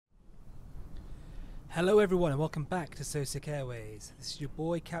Hello everyone and welcome back to Sick Airways. This is your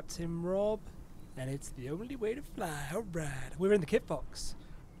boy Captain Rob and it's the only way to fly. Alright, we're in the Kit Fox.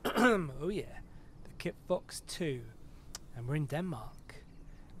 Oh yeah, the Kit Fox 2 and we're in Denmark.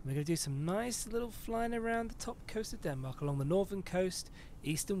 We're going to do some nice little flying around the top coast of Denmark along the northern coast,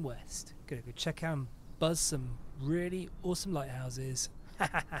 east and west. Gonna go check out and buzz some really awesome lighthouses.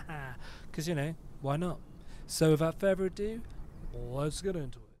 Because you know, why not? So without further ado, let's get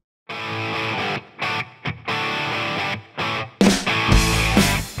into it.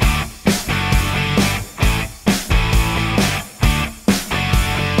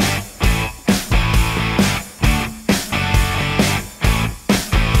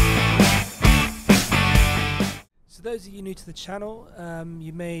 For those of you new to the channel,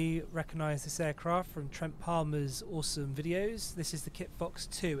 you may recognise this aircraft from Trent Palmer's awesome videos. This is the Kit Fox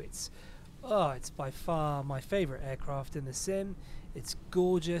 2. It's by far my favourite aircraft in the sim. It's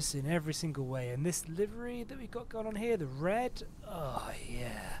gorgeous in every single way, and this livery that we've got going on here, the red, oh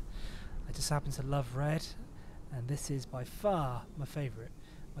yeah, I just happen to love red, and this is by far my favourite.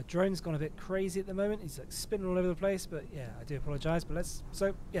 My drone's gone a bit crazy at the moment. He's like spinning all over the place, but yeah, I do apologise. But let's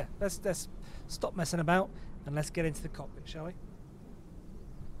stop messing about and let's get into the cockpit, shall we?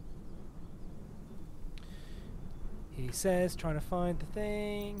 He says, trying to find the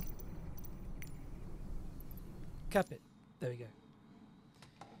thing. Cockpit. There we go.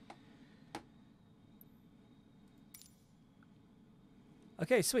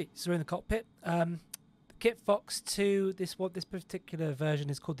 Okay, sweet. So we're in the cockpit. The Kit Fox 2. This particular version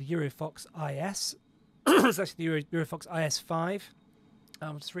is called the eurofox IS. It's actually the eurofox IS5.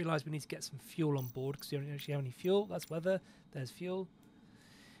 I just realised we need to get some fuel on board because we don't actually have any fuel. That's weather. There's fuel.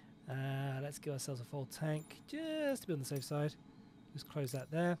 Let's give ourselves a full tank just to be on the safe side. Just close that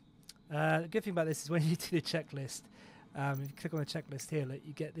there. The good thing about this is when you do the checklist, if you click on the checklist here, look,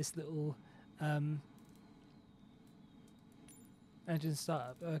 you get this little engine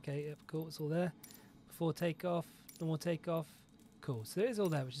startup. Okay, yep, cool. It's all there. Before takeoff, normal takeoff. Cool. So it is all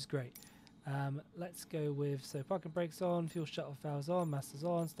there, which is great. Let's go with, so parking brakes on, fuel shut-off valves on, masters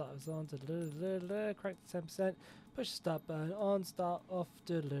on, starters on, crank to 10%, push the start button on, start off,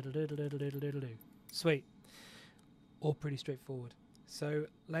 sweet. All pretty straightforward. So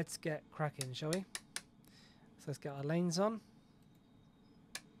let's get cracking, shall we? So let's get our lanes on.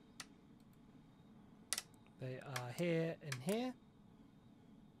 They are here and here.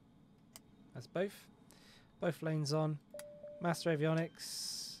 That's both lanes on. Master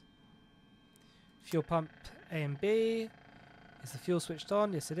avionics. Fuel pump A and B. Is the fuel switched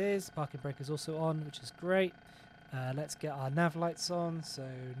on? Yes it is. Parking brake is also on, which is great. Let's get our nav lights on. So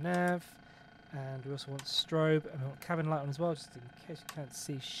nav, and we also want strobe, and we want cabin light on as well, just in case you can't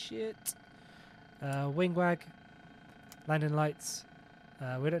see shit. Wing wag, landing lights.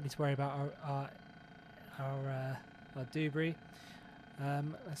 We don't need to worry about our debris.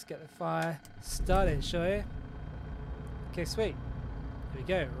 Let's get the fire started, shall we? Okay, sweet. There we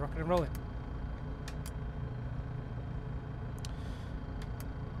go, rocking and rolling.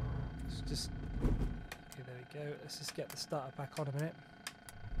 Okay, there we go. Let's just get the starter back on a minute.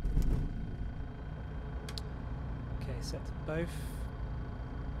 Okay, set to both.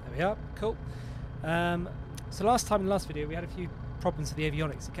 There we are. Cool. So last time in the last video we had a few problems with the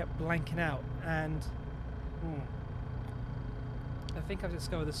avionics. It kept blanking out, and I think I've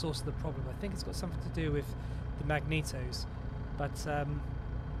discovered the source of the problem. I think it's got something to do with the magnetos, but I'm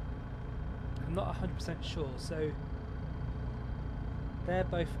not 100% sure. So they're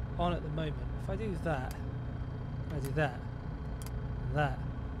both on at the moment. If I do that, I do that, and that,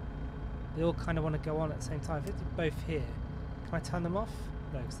 they all kind of want to go on at the same time. If I do both here, can I turn them off?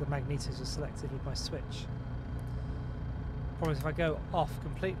 No, because the magnetos are selected with my switch. Problem is if I go off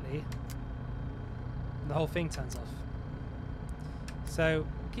completely, the whole thing turns off. So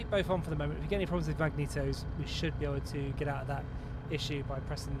keep both on for the moment. If you get any problems with magnetos, we should be able to get out of that issue by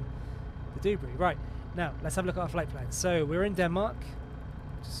pressing the debris. Right, now let's have a look at our flight plan. So we're in Denmark.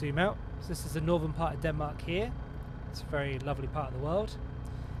 Just zoom out. So this is the northern part of Denmark here. It's a very lovely part of the world.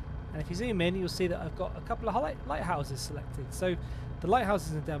 And if you zoom in, you'll see that I've got a couple of lighthouses selected. So the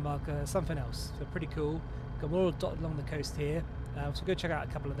lighthouses in Denmark are something else. They're pretty cool. Got them all dotted along the coast here. So go check out a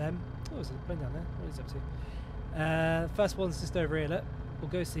couple of them. Oh, there's a plane down there. What is it up to? The first one's just over here. Look,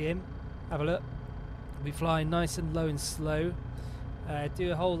 we'll go see him. Have a look. We'll be flying nice and low and slow.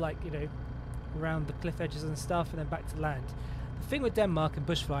 Do a whole, like, you know, around the cliff edges and stuff, and then back to land. The thing with Denmark and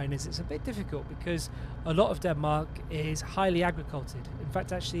bush flying is it's a bit difficult because a lot of Denmark is highly agricultured. In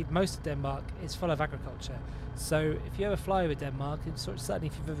fact, actually, most of Denmark is full of agriculture. So if you ever fly over Denmark, and certainly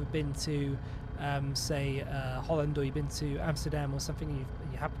if you've ever been to say Holland, or you've been to Amsterdam or something,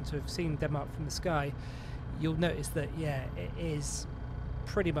 you happen to have seen Denmark from the sky, you'll notice that yeah, it is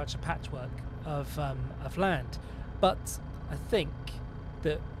pretty much a patchwork of land. But I think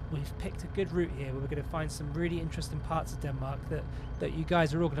that we've picked a good route here where we're going to find some really interesting parts of Denmark that you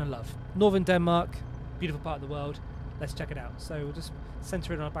guys are all going to love. Northern Denmark, beautiful part of the world. Let's check it out. So we'll just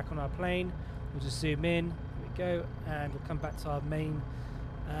center it back on our plane. We'll just zoom in. Here we go, and we'll come back to our main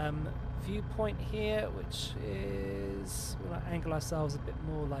viewpoint here, which is we'll angle ourselves a bit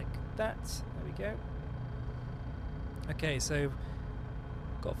more like that. There we go. Okay, so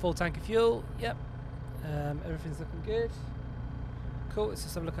got a full tank of fuel. Yep. Everything's looking good. Cool. Let's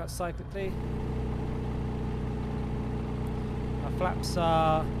just have a look outside quickly. Our flaps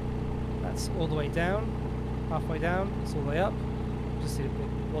are, that's all the way down, halfway down. It's all the way up. Just need a bit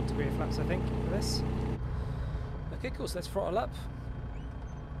 1 degree of flaps, I think, for this. Okay, cool. So let's throttle up.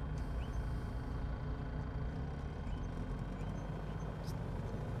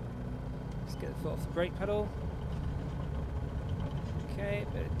 Let's get the foot off the brake pedal. Okay,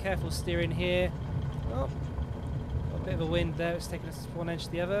 careful steering here. Oh, got a bit of a wind there. It's taking us one edge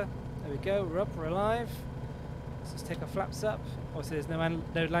to the other. There we go. We're up. We're alive. Let's just take our flaps up. Obviously, there's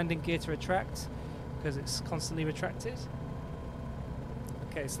no landing gear to retract because it's constantly retracted.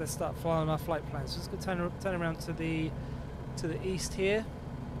 Okay, so let's start flying our flight plans. So let's go turn around to the east here.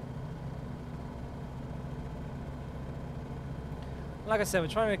 Like I said, we're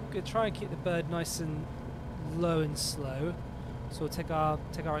trying to try and keep the bird nice and low and slow. So we'll take our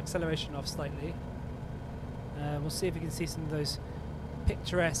acceleration off slightly. We'll see if we can see some of those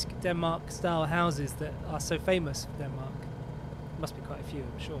picturesque Denmark-style houses that are so famous for Denmark. Must be quite a few,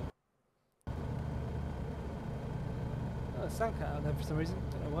 I'm sure. Oh, the sound cut out there for some reason.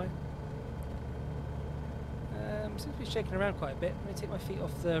 Don't know why. Seems to be shaking around quite a bit. Let me take my feet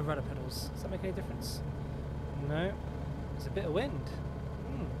off the rudder pedals. Does that make any difference? No. There's a bit of wind.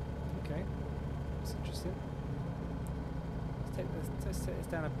 Okay. That's interesting. Let's take this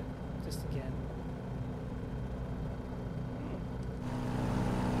down a bit, just again.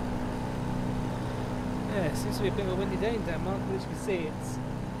 Yeah, it seems to be a bit of a windy day in Denmark, but as you can see,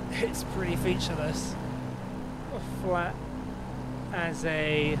 it's pretty featureless. Flat as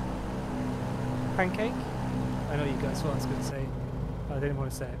a pancake. I know you guys what I was going to say, but I didn't want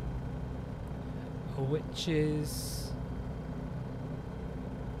to say it. Which is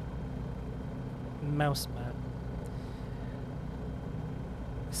mouse man.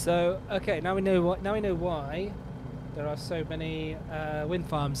 So okay, now we know why there are so many wind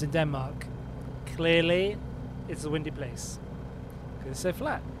farms in Denmark. Clearly, it's a windy place because it's so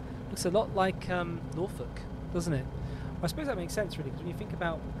flat. Looks a lot like Norfolk, doesn't it? I suppose that makes sense really, because when you think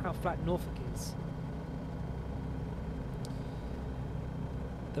about how flat Norfolk is,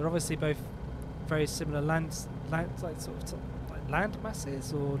 they're obviously both very similar land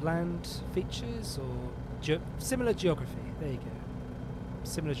masses or land features or similar geography. There you go.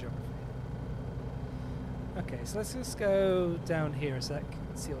 Similar geography. Okay, so let's just go down here a sec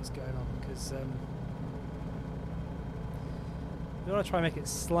and see what's going on, because we want to try and make it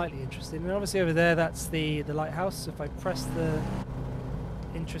slightly interesting. And obviously over there, that's the lighthouse. So if I press the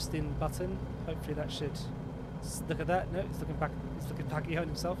interesting button, hopefully that should look at that. No, it's looking back. It's looking back behind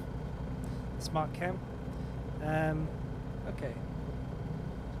himself. Smart cam. Okay,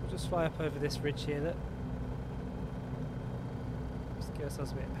 so we'll just fly up over this ridge here. That just give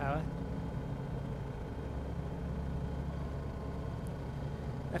ourselves a bit of power.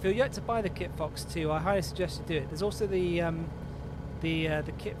 If you're yet to buy the Kit Fox 2, I highly suggest you do it. There's also the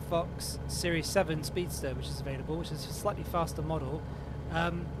Kit Fox Series 7 Speedster, which is available, which is a slightly faster model.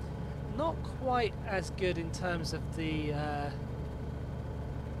 Not quite as good in terms of the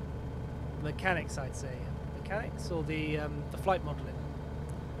mechanics, I'd say. Mechanics or the flight modelling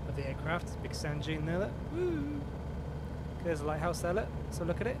of the aircraft. Big sand dune there. Look. Woo! There's a lighthouse there. Look. So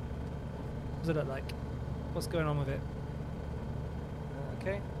look at it. What does it look like? What's going on with it?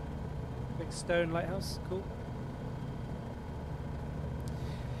 Okay, big stone lighthouse, cool.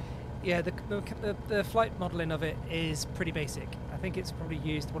 Yeah, the flight modelling of it is pretty basic. I think it's probably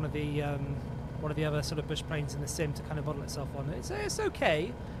used one of the other sort of bush planes in the sim to kind of model itself on. It's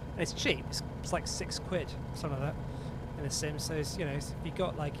okay, and it's cheap. It's like £6, something like that, in the sim. So it's, you know, if you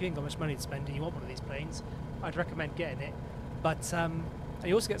ain't got much money to spend and you want one of these planes, I'd recommend getting it. But and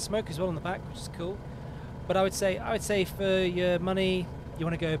you also get smoke as well on the back, which is cool. But I would say for your money, you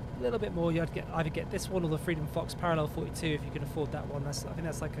want to go a little bit more. You have to either get this one or the Freedom Fox Parallel 42 if you can afford that one. I think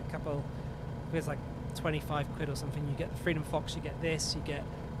that's like a couple. I think it's like £25 or something. You get the Freedom Fox, you get this, you get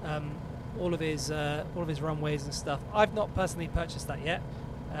all of his runways and stuff. I've not personally purchased that yet.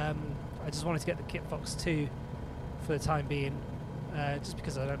 I just wanted to get the Kit Fox 2 for the time being, just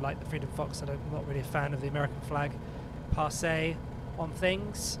because I don't like the Freedom Fox. I'm not really a fan of the American flag per se on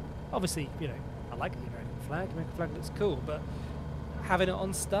things. Obviously, you know, I like the American flag. The American flag looks cool, but having it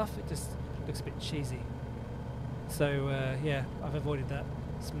on stuff, it just looks a bit cheesy. So yeah, I've avoided that.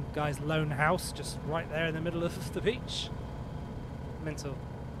 Some guy's lone house just right there in the middle of the beach. Mental.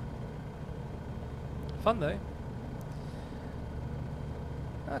 Fun though.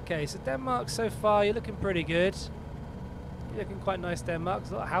 Okay, so Denmark so far, you're looking pretty good. You're looking quite nice, Denmark.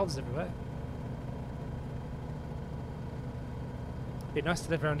 There's a lot of houses everywhere. It'd be nice to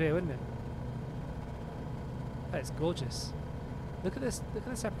live around here, wouldn't it? Oh, it's gorgeous. Look at this. Look at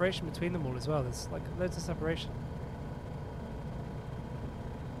the separation between them all as well. There's like loads of separation.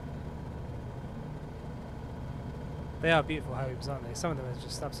 They are beautiful homes, aren't they? Some of them are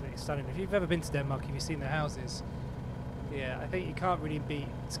just absolutely stunning. If you've ever been to Denmark, if you've seen their houses, yeah, I think you can't really beat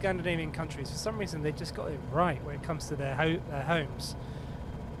Scandinavian countries. For some reason, they just got it right when it comes to their homes.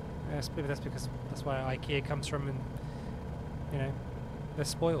 Maybe that's because that's where IKEA comes from, and you know, they're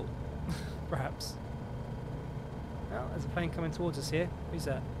spoiled, perhaps. Oh, there's a plane coming towards us here. Who's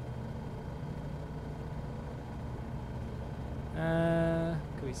that? Can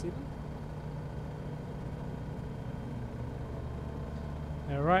we see them?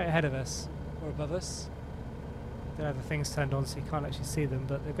 They're right ahead of us, or above us. Don't have the things turned on so you can't actually see them,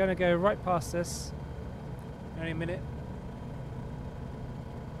 but they're going to go right past us in any minute.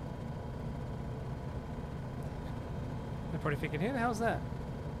 They're probably thinking, who the hell's that?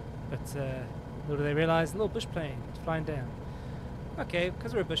 But little do they realise, a little bush plane flying down. Okay,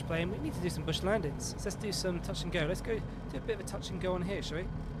 because we're a bush plane, we need to do some bush landings. So let's do some touch and go. Let's go do a bit of a touch and go on here, shall we?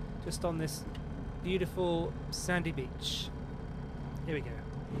 Just on this beautiful sandy beach. Here we go.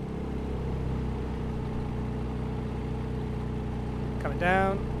 Coming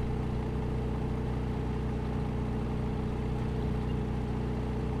down.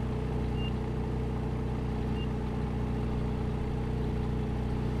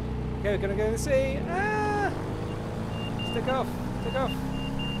 Okay, we're gonna go in the sea. Ah! Stick off, stick off.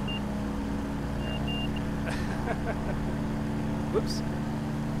 Whoops.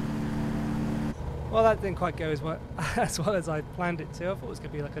 Well, that didn't quite go as well as I planned it to. I thought it was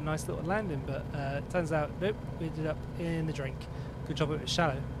going to be like a nice little landing, but it turns out, nope, we ended up in the drink. Good job it was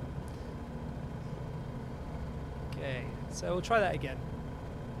shallow. Okay, so we'll try that again.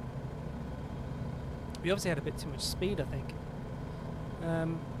 We obviously had a bit too much speed, I think.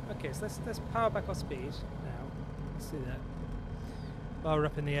 Okay, so let's power back our speed now. Let's do that. While we're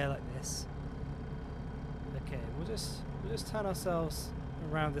up in the air like this. Okay, we'll just turn ourselves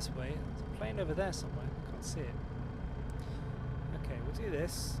around this way. There's a plane over there somewhere. I can't see it. Okay, we'll do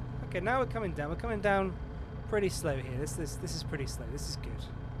this. Okay, now we're coming down. We're coming down pretty slow here. This is pretty slow. This is good.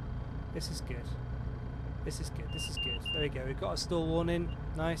 This is good. This is good. This is good. There we go. We've got a stall warning.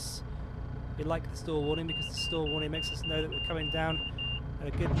 Nice. We like the stall warning because the stall warning makes us know that we're coming down at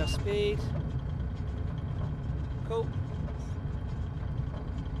a good enough speed. Cool.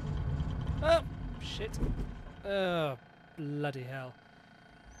 Oh, shit. Oh, bloody hell.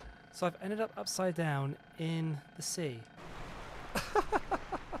 So I've ended up upside down in the sea.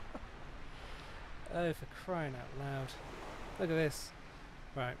 Oh, for crying out loud. Look at this.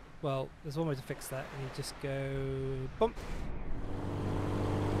 Right, well, there's one way to fix that. You just go bump.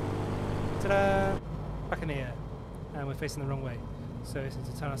 Ta-da! Back in the air. And we're facing the wrong way. So we need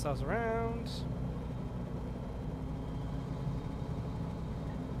to turn ourselves around.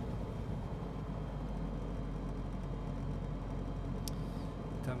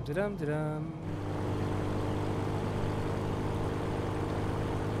 Dum-da-dum-da-dum.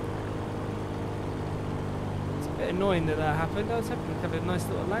 It's a bit annoying that that happened. I was hoping to have a nice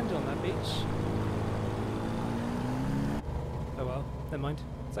little landing on that beach. Oh well, never mind.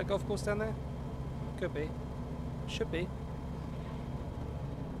 Is that golf course down there? Could be. Should be.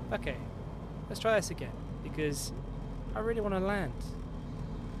 Okay, let's try this again, because I really want to land,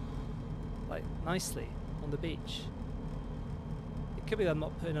 like, nicely on the beach. It could be that I'm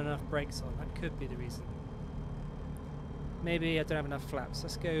not putting enough brakes on. That could be the reason. Maybe I don't have enough flaps.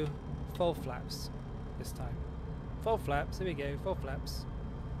 Let's go full flaps this time. Full flaps, here we go, full flaps.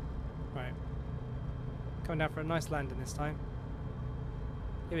 Right. Coming down for a nice landing this time.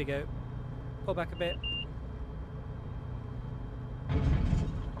 Here we go. Pull back a bit.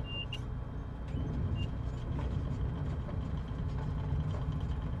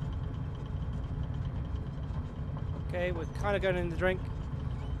 Okay, we're kind of going in the drink.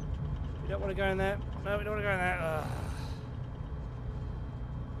 We don't want to go in there. No, we don't want to go in there.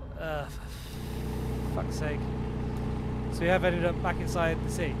 For fuck's sake. So we have ended up back inside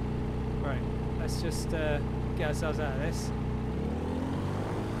the sea. Right, let's just get ourselves out of this.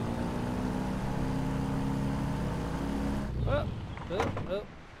 Oh, oh, oh,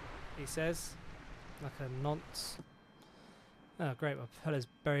 he says, like a nonce. Oh great, my propeller's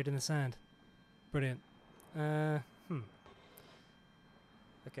buried in the sand. Brilliant.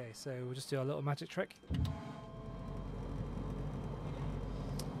 Okay, so we'll just do our little magic trick.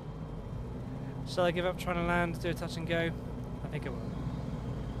 Shall I give up trying to land, do a touch and go? I think I will.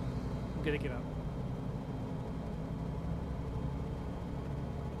 I'm gonna give up.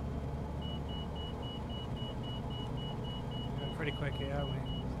 Going pretty quick here, aren't we?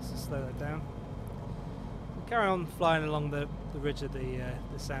 Let's just slow that down. We'll carry on flying along the ridge of the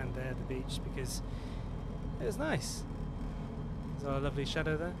sand there, the beach, because it was nice. There's our lovely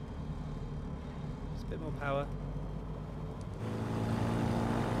shadow there. Just a bit more power.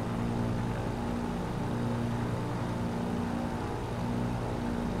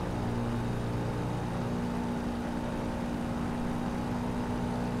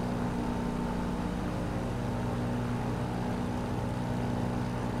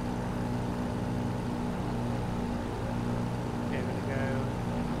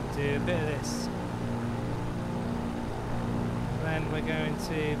 Do a bit of this. Then we're going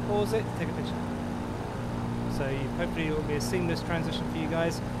to pause it, take a picture. So hopefully it will be a seamless transition for you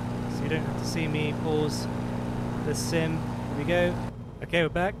guys, so you don't have to see me pause the sim. Here we go. Okay, we're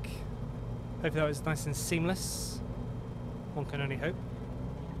back. Hopefully that was nice and seamless. One can only hope.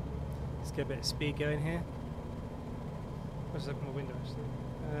 Let's get a bit of speed going here. I'll just open my window actually.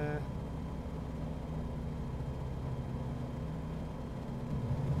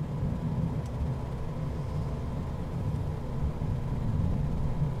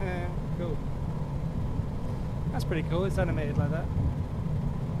 Cool. That's pretty cool. It's animated like that.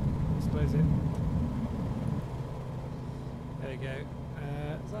 Let's close it. There we go.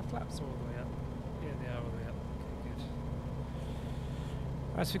 Is our flaps all the way up? Yeah, they are all the way up. Okay, good.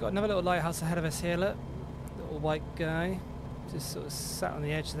 Alright, so we've got another little lighthouse ahead of us here, look. Little white guy. Just sort of sat on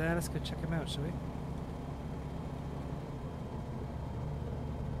the edge there. Let's go check him out, shall we?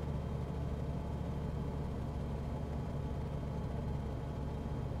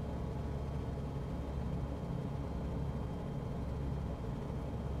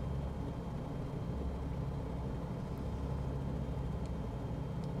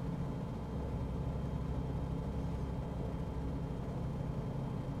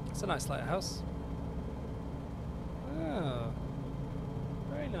 It's a nice lighthouse. Oh,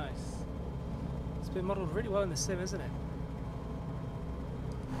 very nice. It's been modelled really well in the sim, isn't it?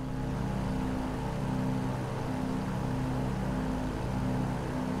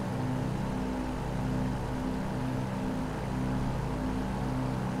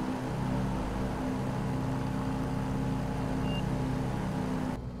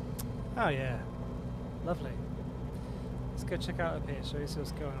 Oh yeah, lovely. Let's go check out up here, shall we see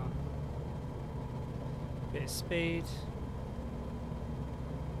what's going on. Bit of speed.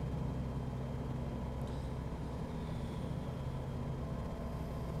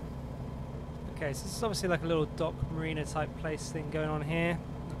 Okay, so this is obviously like a little dock marina type place thing going on here.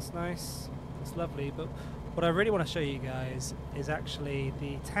 That's nice. That's lovely. But what I really want to show you guys is actually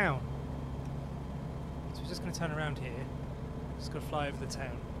the town. So we're just going to turn around here. Just going to fly over the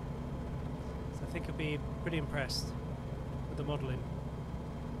town. So I think you'll be pretty impressed with the modelling.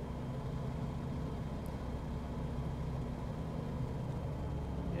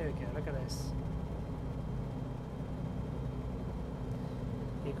 There we go, look at this.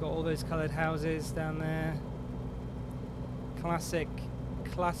 You've got all those coloured houses down there. Classic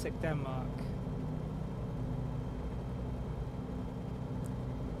Denmark.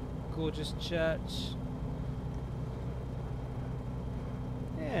 Gorgeous church.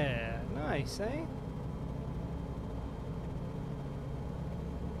 Yeah, nice, eh?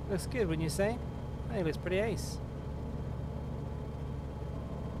 Looks good, wouldn't you say? I think it looks pretty ace.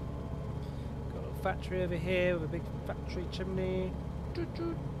 Got a little factory over here with a big factory chimney.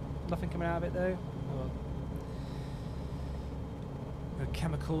 Nothing coming out of it though. Oh well. No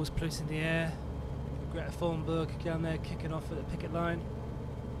chemicals polluting the air. Greta Thunberg down there kicking off at the picket line.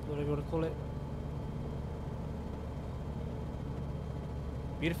 Whatever you want to call it.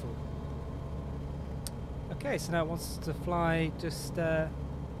 Beautiful. Okay, so now it wants to fly just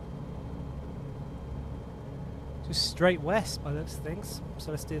straight west by the looks of things.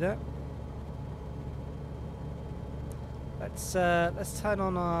 So let's do that. Let's turn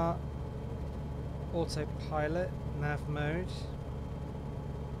on our autopilot nav mode.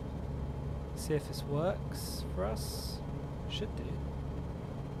 See if this works for us. Should do.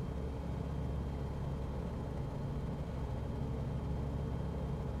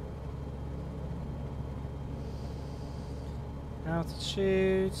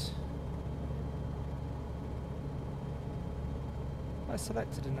 Altitude. I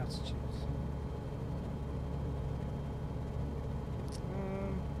selected an altitude.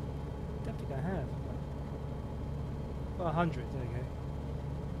 Don't think I have. Well, 100, there we go.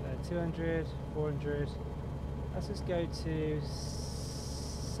 200, 400. Let's just go to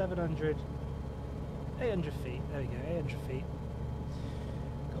 700, 800 feet. There we go, 800 feet.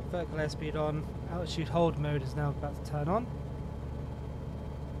 Got vertical airspeed on. Altitude hold mode is now about to turn on.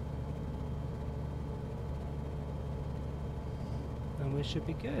 And we should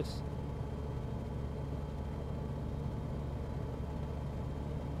be good.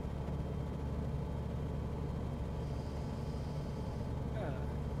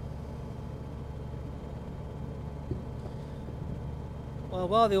 Well,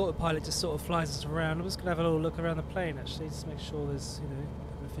 while the autopilot just sort of flies us around, I'm just going to have a little look around the plane actually, just to make sure there's, you know,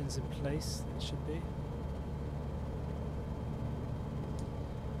 everything's in place that it should be.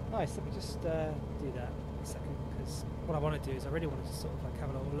 Nice, let me just do that a second, because what I want to do is I really want to just sort of like have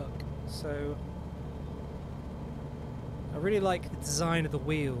a little look. So, I really like the design of the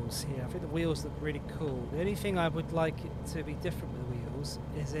wheels here. I think the wheels look really cool. The only thing I would like it to be different with the wheels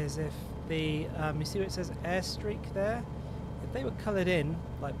is as if the, you see where it says Airstreak there? If they were coloured in,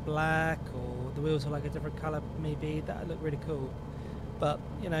 like black, or the wheels were like a different colour maybe, that would look really cool. But,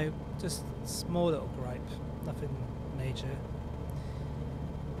 you know, just small little gripe, nothing major.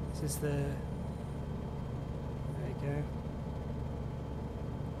 This is the, there you go.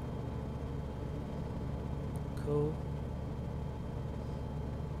 Cool.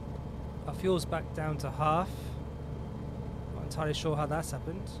 Our fuel's back down to half. Not entirely sure how that's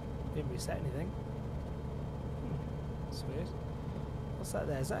happened. Didn't reset anything. That's weird. What's that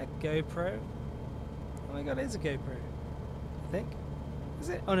there? Is that a GoPro? Oh my god, it is a GoPro. I think. Is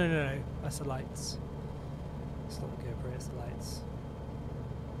it? Oh no, no, no. That's the lights. It's not the GoPro, it's the lights.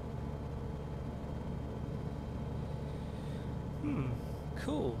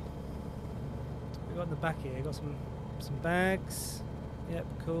 Cool. We got in the back here, got some bags. Yep,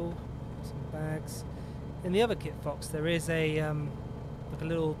 cool. Some bags. In the other kit box there is a like a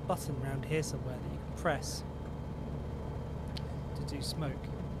little button around here somewhere that you can press to do smoke.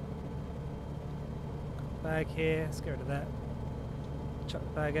 Bag here, let's get rid of that. Chuck the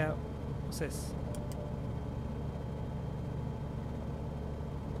bag out. What's this?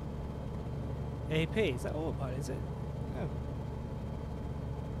 AP, is that autopilot, is it? Oh.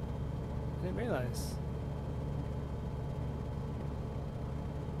 I didn't realise.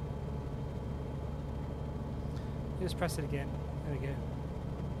 Just press it again. There we go.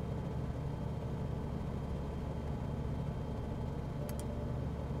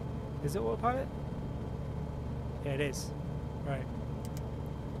 Is it autopilot? Yeah, it is. Right.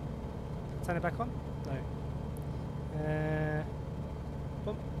 Turn it back on? No.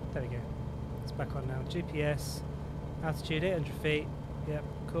 Boom. There we go. It's back on now. GPS. Altitude 800 feet. Yep.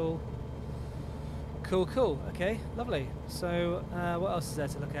 Cool. Cool, cool. Okay, lovely. So, what else is there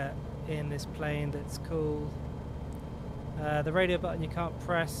to look at in this plane that's cool? The radio button you can't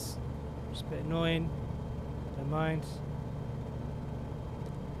press. Just a bit annoying. Don't mind.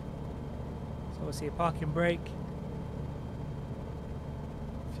 So obviously a parking brake.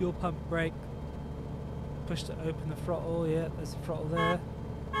 Fuel pump brake. Push to open the throttle. Yeah, there's the throttle there.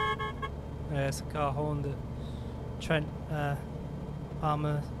 There's a car horn that Trent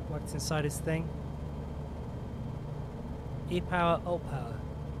Palmer worked inside his thing. E-power, alt power.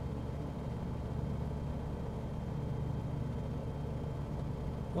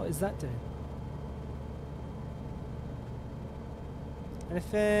 What is that doing?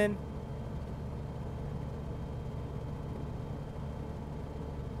 Anything?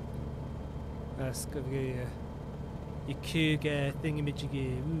 That's got to be your cougar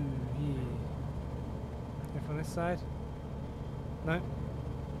thingamajiggy. Ooh, yeah. Anything on this side? No?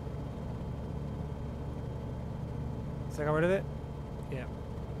 So I got rid of it? Yeah.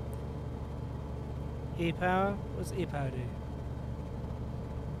 E-power? What does E-power do?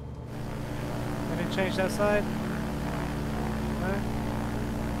 Anything changed outside? No?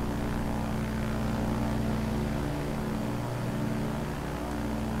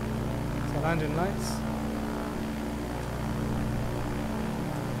 So landing lights.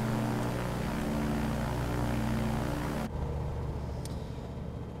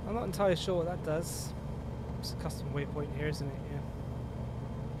 I'm not entirely sure what that does. It's a custom waypoint here, isn't it? Yeah.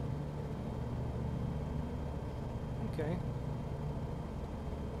 Okay.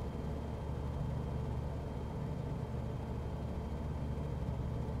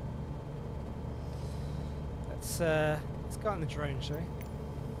 Let's go on the drone, shall we?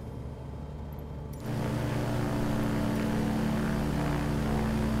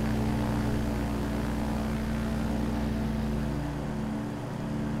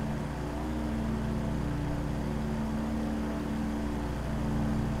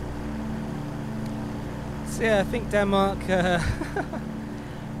 So yeah, I think Denmark,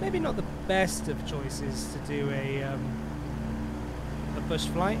 maybe not the best of choices to do a bush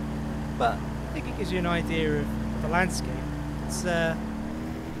flight, but I think it gives you an idea of the landscape. It's it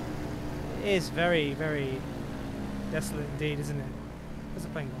is very, very desolate indeed, isn't it? Where's the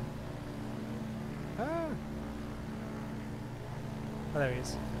plane gone? Ah. Oh, there he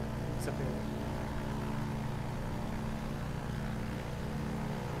is. It's up here.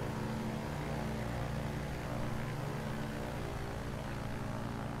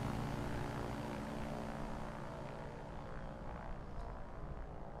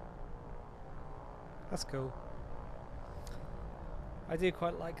 That's cool. I do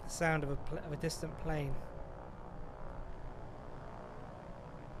quite like the sound of a distant plane.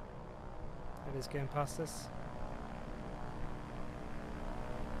 It is going past us.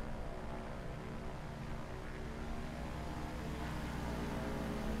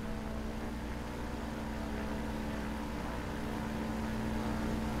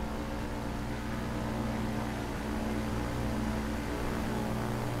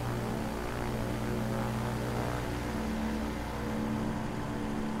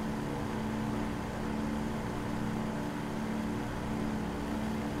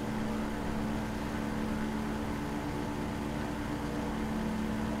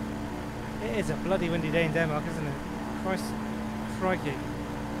 It is a bloody windy day in Denmark, isn't it? Christ, crikey.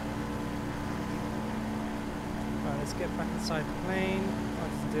 Right, let's get back inside the plane. I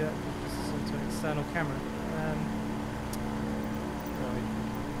have to do that because it's onto an external camera. Right.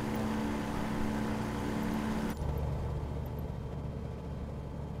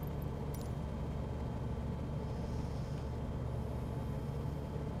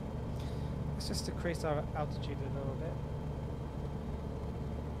 Let's just decrease our altitude a little bit.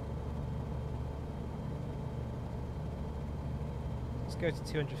 Go to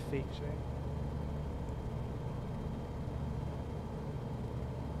 200 feet, shall we?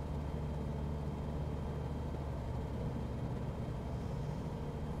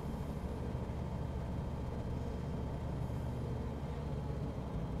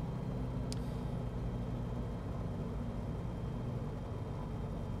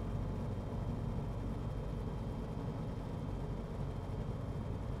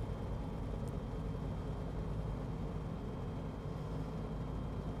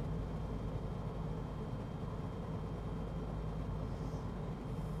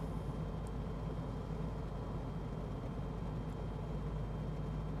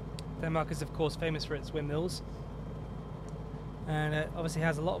 Denmark is of course famous for its windmills, and it obviously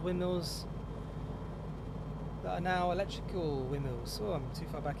has a lot of windmills that are now electrical windmills. Oh, I'm too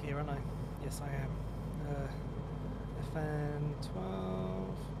far back here, aren't I? Yes, I am. FN 12.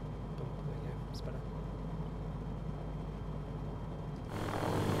 Boom, there we go. It's better.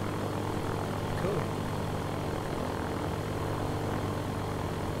 Cool.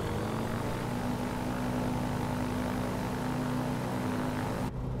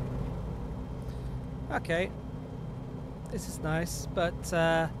 Okay, this is nice, but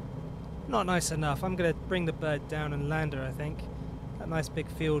not nice enough. I'm going to bring the bird down and land her, I think. That nice big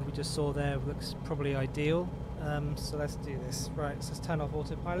field we just saw there looks probably ideal. So let's do this. Right, so let's turn off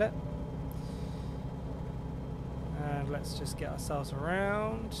autopilot. And let's just get ourselves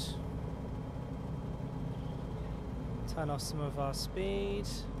around. Turn off some of our speed.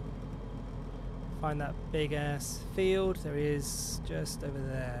 Find that big ass field. There he is, just over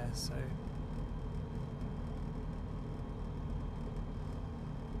there. So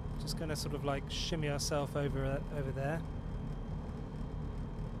just going to sort of like shimmy ourselves over there.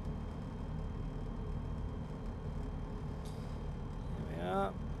 Here we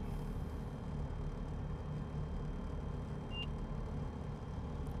are.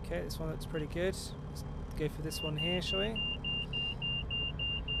 Okay, this one looks pretty good. Let's go for this one here, shall we?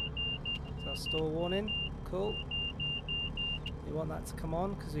 It's our stall warning. Cool. We want that to come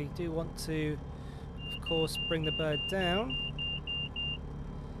on because we do want to, of course, bring the bird down.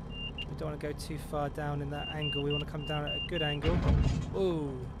 We don't want to go too far down in that angle. We want to come down at a good angle.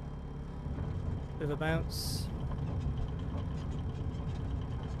 Ooh, bit of a bounce.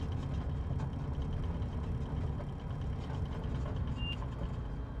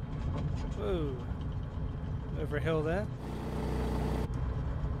 Ooh, over a hill there.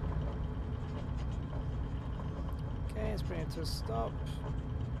 Okay, let's bring it to a stop.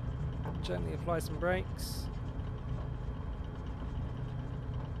 Gently apply some brakes.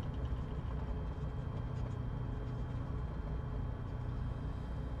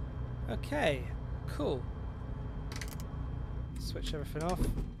 Okay, cool. Switch everything off.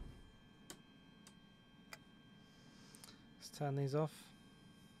 Let's turn these off.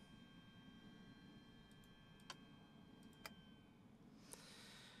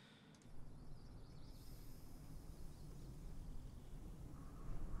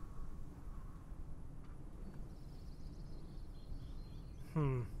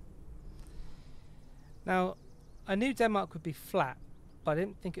 Now, I knew Denmark would be flat, but I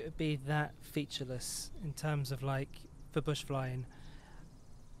didn't think it would be that featureless in terms of like for bush flying.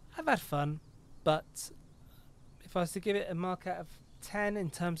 I've had fun, but if I was to give it a mark out of 10 in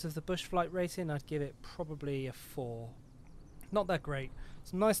terms of the bush flight rating, I'd give it probably a 4. Not that great.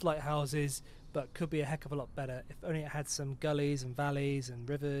 Some nice lighthouses, but could be a heck of a lot better if only it had some gullies and valleys and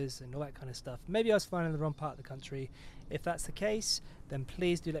rivers and all that kind of stuff. Maybe I was flying in the wrong part of the country. If that's the case, then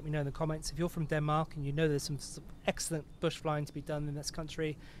please do let me know in the comments. If you're from Denmark and you know there's some excellent bush flying to be done in this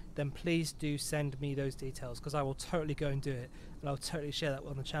country, then please do send me those details, because I will totally go and do it, and I'll totally share that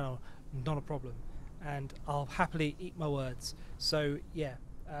on the channel, not a problem. And I'll happily eat my words. So yeah,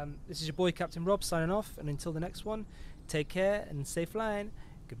 this is your boy Captain Rob signing off, and until the next one, take care and stay flying.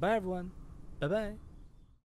 Goodbye everyone. Bye bye.